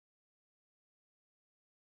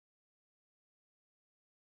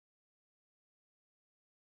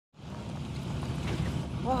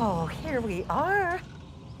here we are.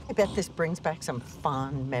 I bet this brings back some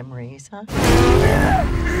fond memories, huh?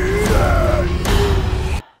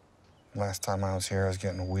 Last time I was here, I was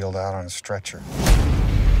getting wheeled out on a stretcher.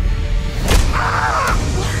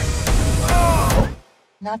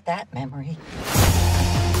 Not that memory.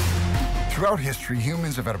 Throughout history,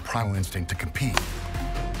 humans have had a primal instinct to compete,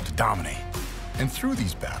 to dominate. And through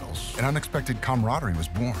these battles, an unexpected camaraderie was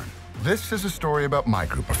born. This is a story about my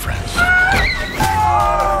group of friends.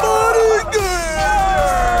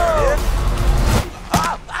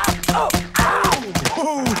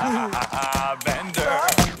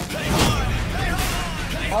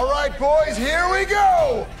 All right, boys, here we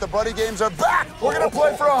go. The buddy games are back. We're gonna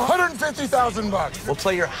play for $150,000. We'll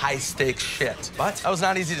play your high-stakes shit. What? That was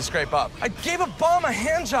not easy to scrape up. I gave a bum a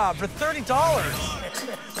hand job for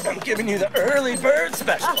 $30. I'm giving you the early bird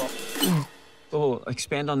special. Oh,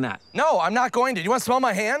 expand on that. No, I'm not going to. You want to smell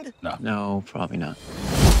my hand? No, probably not.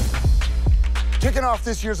 Kicking off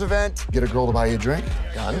this year's event, get a girl to buy you a drink.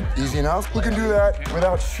 Got it. Easy enough. We can do that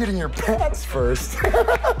without shitting your pants first.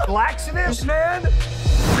 Laxatives, man!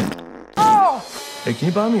 Oh! Hey, can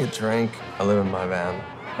you buy me a drink? I live in my van.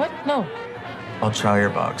 What? No. I'll try your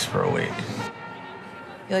box for a week.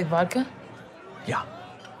 You like vodka? Yeah.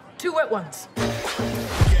 2 wet ones.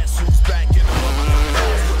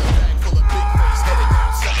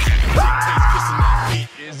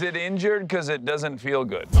 Is it injured? Because it doesn't feel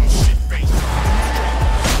good.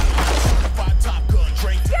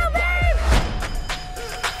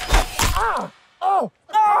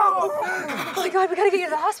 Oh my God, we gotta get you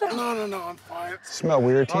to the hospital. No, I'm fine. Smell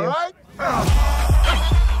weird to you? All right.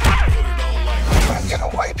 I'm gonna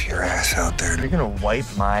wipe your ass out there. You're gonna wipe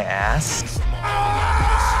my ass?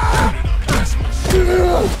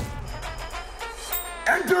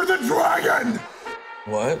 Enter the dragon!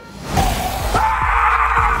 What?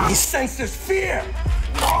 He senses fear!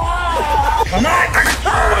 Come on! Oh my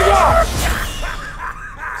God!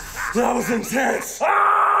 That was intense!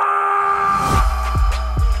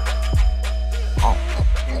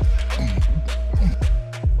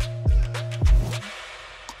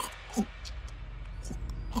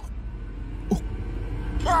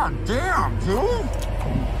 God damn, dude!